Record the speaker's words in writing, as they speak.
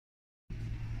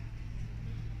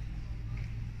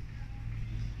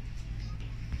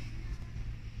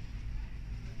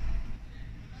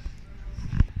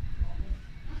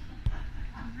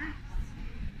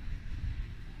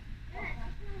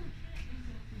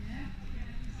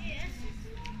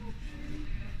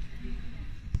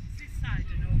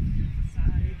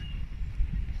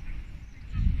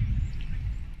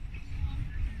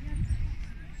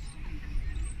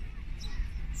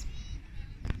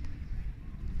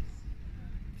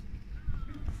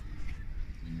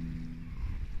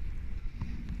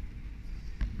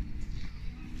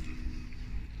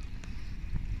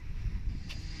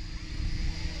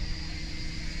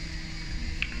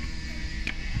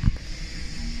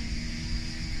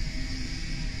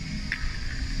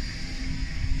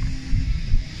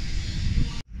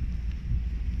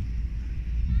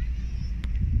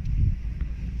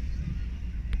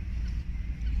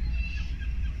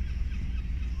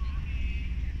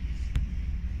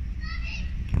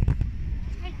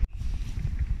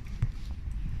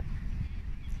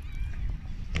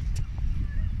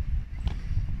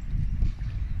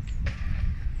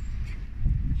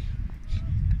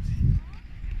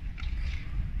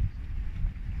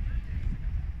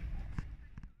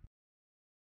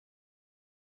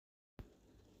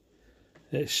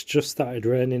It's just started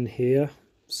raining here,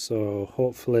 so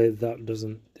hopefully that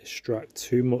doesn't distract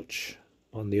too much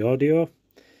on the audio.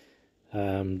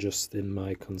 Just in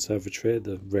my conservatory,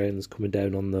 the rain's coming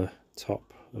down on the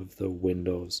top of the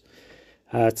windows.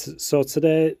 So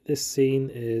today this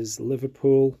scene is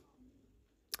Liverpool,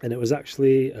 and it was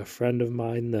actually a friend of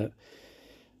mine that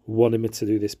wanted me to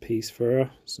do this piece for her,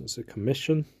 so it's a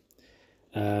commission.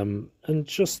 And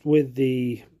just with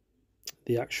the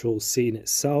actual scene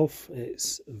itself,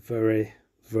 it's very,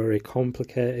 very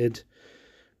complicated,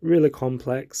 really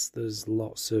complex. There's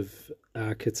lots of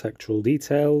architectural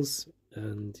details,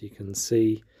 and you can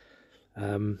see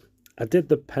I did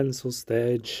the pencil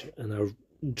stage and I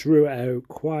drew it out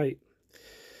quite,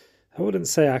 I wouldn't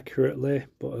say accurately,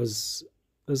 but as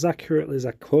accurately as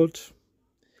I could.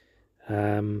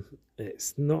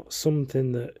 It's not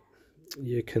something that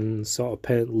you can sort of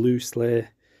paint loosely.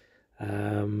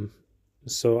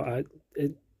 So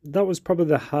that was probably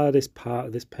the hardest part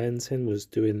of this painting, was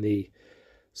doing the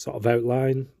sort of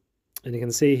outline. And you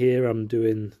can see here I'm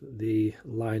doing the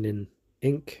line in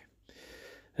ink,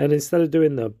 and instead of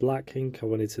doing the black ink I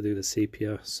wanted to do the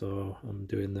sepia, so I'm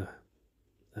doing the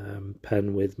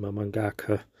pen with my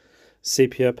mangaka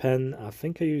sepia pen. I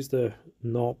think I used a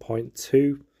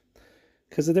 0.2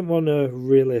 because I didn't want a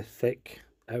really thick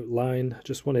outline. I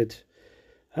just wanted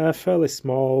fairly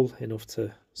small, enough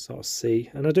to sort of see.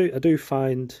 And I do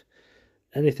find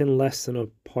anything less than a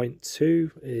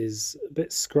 0.2 is a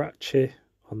bit scratchy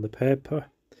on the paper.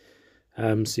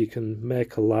 So you can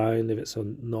make a line if it's a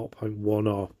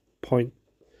 0.1 or point.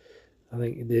 I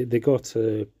think they go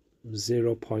to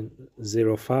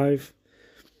 0.05,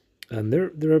 and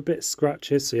they're a bit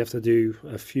scratchy. So you have to do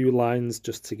a few lines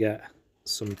just to get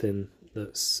something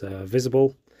that's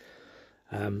visible.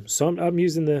 So I'm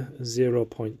using the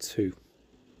 0.2.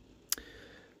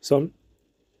 So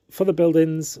for the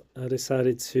buildings, I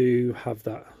decided to have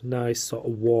that nice sort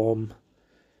of warm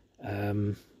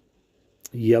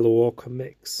yellow ochre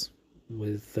mix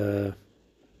with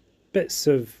bits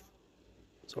of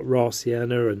sort of raw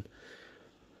sienna,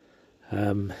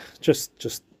 and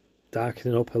just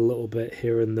darkening up a little bit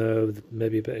here and there with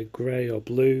maybe a bit of grey or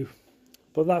blue.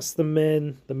 But that's the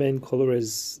main colour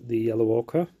is the yellow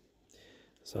ochre.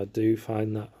 So I do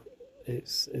find that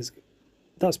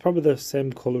that's probably the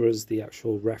same colour as the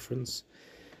actual reference.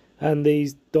 And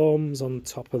these domes on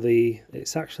top of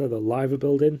it's actually the Liver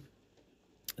building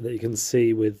that you can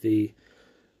see with the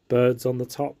birds on the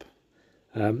top.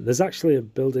 There's actually a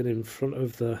building in front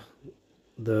of the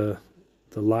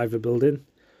Liver building,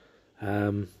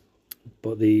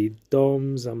 but the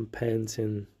domes I'm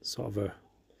painting sort of a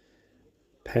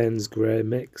Payne's grey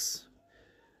mix.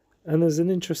 And there's an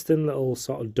interesting little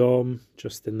sort of dome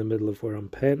just in the middle of where I'm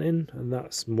painting, and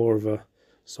that's more of a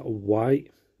sort of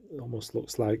white. It almost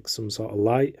looks like some sort of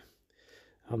light.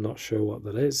 I'm not sure what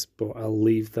that is, but I'll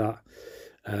leave that.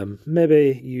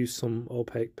 Maybe use some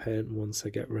opaque paint once I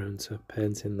get around to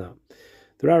painting that.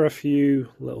 There are a few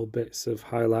little bits of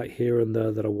highlight here and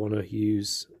there that I want to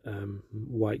use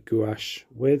white gouache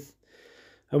with,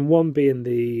 and one being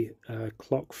the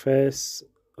clock face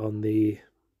on the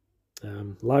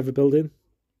Liver building.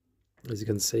 As you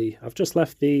can see, I've just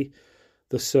left the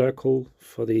circle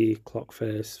for the clock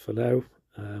face for now.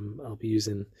 I'll be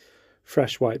using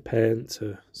fresh white paint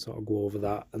to sort of go over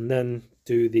that, and then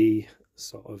do the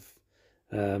sort of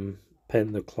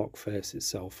paint the clock face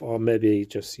itself, or maybe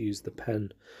just use the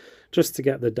pen just to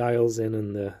get the dials in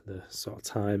and the sort of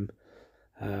time,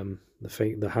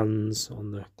 the hands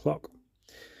on the clock.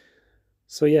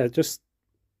 So yeah, just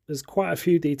there's quite a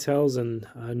few details, and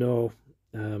I know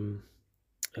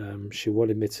she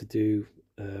wanted me to do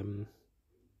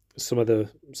some of the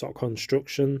sort of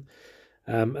construction.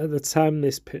 At the time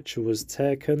this picture was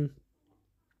taken,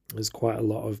 there's quite a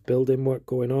lot of building work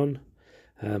going on,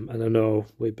 and I know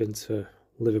we've been to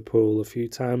Liverpool a few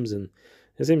times, and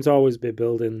there seems to always be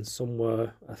building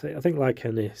somewhere. I think like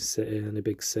any city, any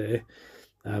big city,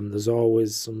 there's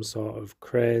always some sort of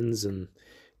cranes and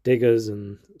diggers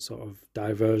and sort of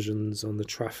diversions on the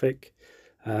traffic.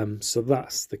 So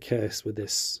that's the case with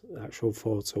this actual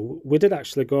photo. We did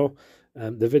actually go,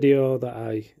 the video that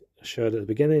I showed at the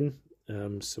beginning,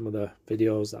 some of the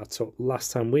videos that I took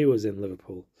last time we was in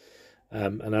Liverpool,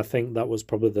 and I think that was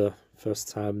probably the first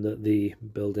time that the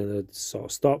building had sort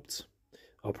of stopped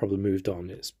or probably moved on.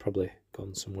 It's probably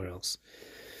gone somewhere else.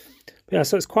 But yeah,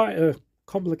 so it's quite a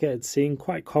complicated scene,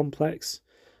 quite complex.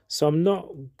 So I'm not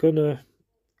gonna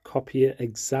copy it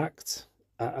exact.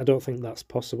 I don't think that's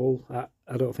possible.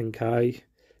 I don't think I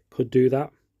could do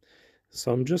that.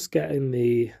 So I'm just getting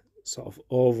the sort of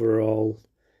overall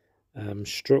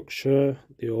structure,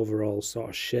 the overall sort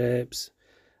of shapes,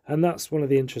 And that's one of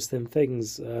the interesting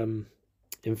things.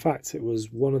 In fact, it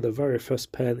was one of the very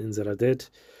first paintings that I did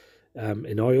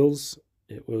in oils.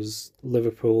 It was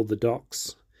Liverpool, the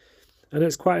docks. And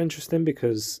it's quite interesting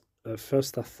because at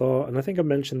first I thought, and I think I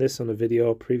mentioned this on a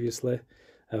video previously,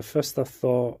 at first I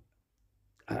thought,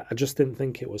 I just didn't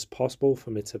think it was possible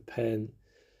for me to paint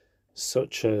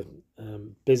such a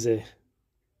busy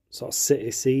sort of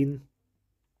city scene.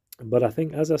 But I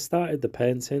think as I started the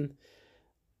painting,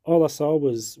 all I saw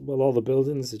was, well, all the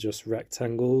buildings are just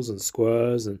rectangles and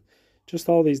squares and just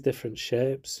all these different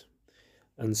shapes.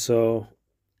 And so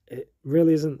it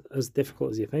really isn't as difficult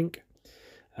as you think.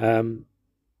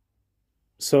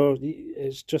 So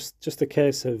it's just a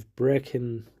case of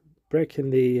breaking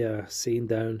the scene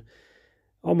down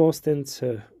almost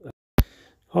into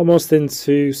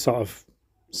sort of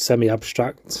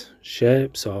semi-abstract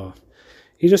shapes, or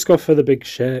you just go for the big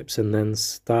shapes and then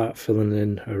start filling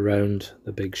in around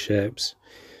the big shapes.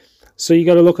 So you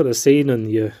got to look at the scene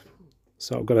and you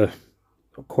sort of got to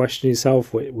question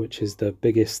yourself which is the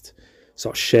biggest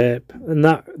sort of shape, and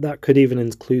that could even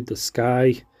include the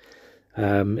sky.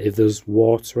 If there's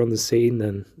water on the scene,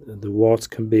 then the water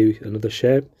can be another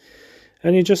shape.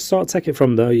 And you just sort of take it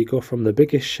from there. You go from the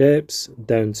biggest shapes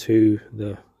down to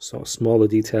the sort of smaller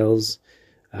details.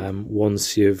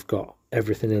 Once you've got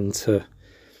everything into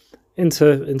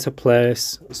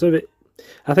place. So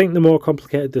I think the more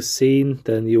complicated the scene,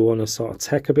 then you want to sort of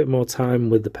take a bit more time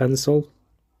with the pencil,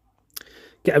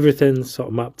 get everything sort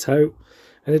of mapped out.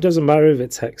 And it doesn't matter if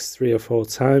it takes 3 or 4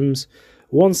 times.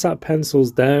 Once that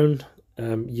pencil's down,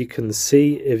 you can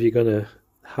see if you're going to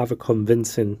have a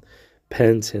convincing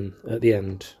painting at the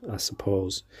end, I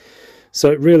suppose.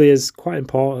 So it really is quite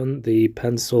important, the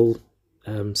pencil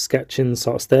sketching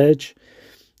sort of stage.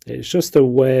 It's just a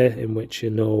way in which you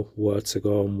know where to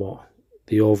go and what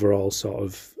the overall sort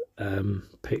of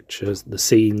pictures, the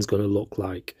scene's going to look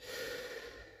like.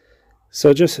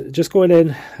 So just going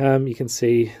in, you can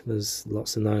see there's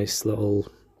lots of nice little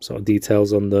sort of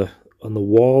details on the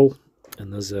wall,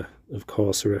 and there's of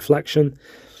course a reflection.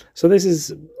 So this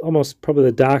is almost probably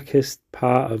the darkest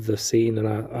part of the scene, and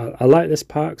I like this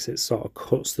part because it sort of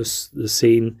cuts the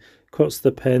scene, cuts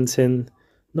the painting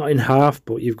not in half,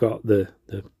 but you've got the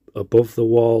above the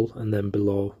wall and then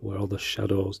below where all the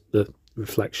shadows, the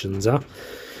reflections are.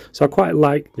 So I quite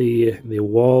like the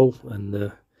wall and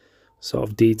the sort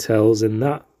of details in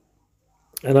that.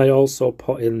 And I also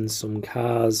put in some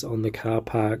cars on the car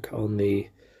park on the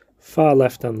far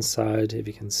left hand side, if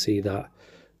you can see that,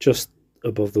 just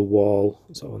above the wall,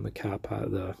 so on the car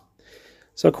park there.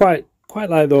 So I quite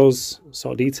like those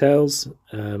sort of details.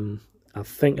 I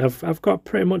think I've got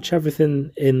pretty much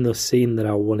everything in the scene that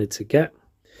I wanted to get.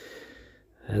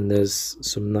 And there's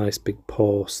some nice big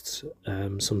posts,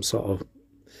 some sort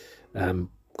of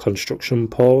construction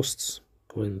posts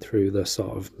going through the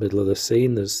sort of middle of the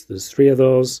scene. There's 3 of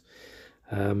those.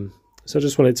 So I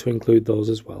just wanted to include those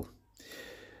as well.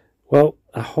 Well,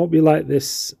 I hope you like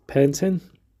this painting.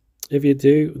 If you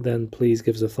do, then please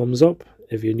give us a thumbs up.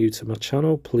 If you're new to my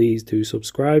channel, please do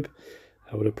subscribe.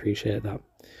 I would appreciate that.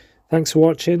 Thanks for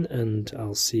watching, and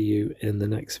I'll see you in the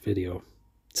next video.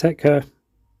 Take care.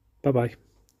 Bye-bye.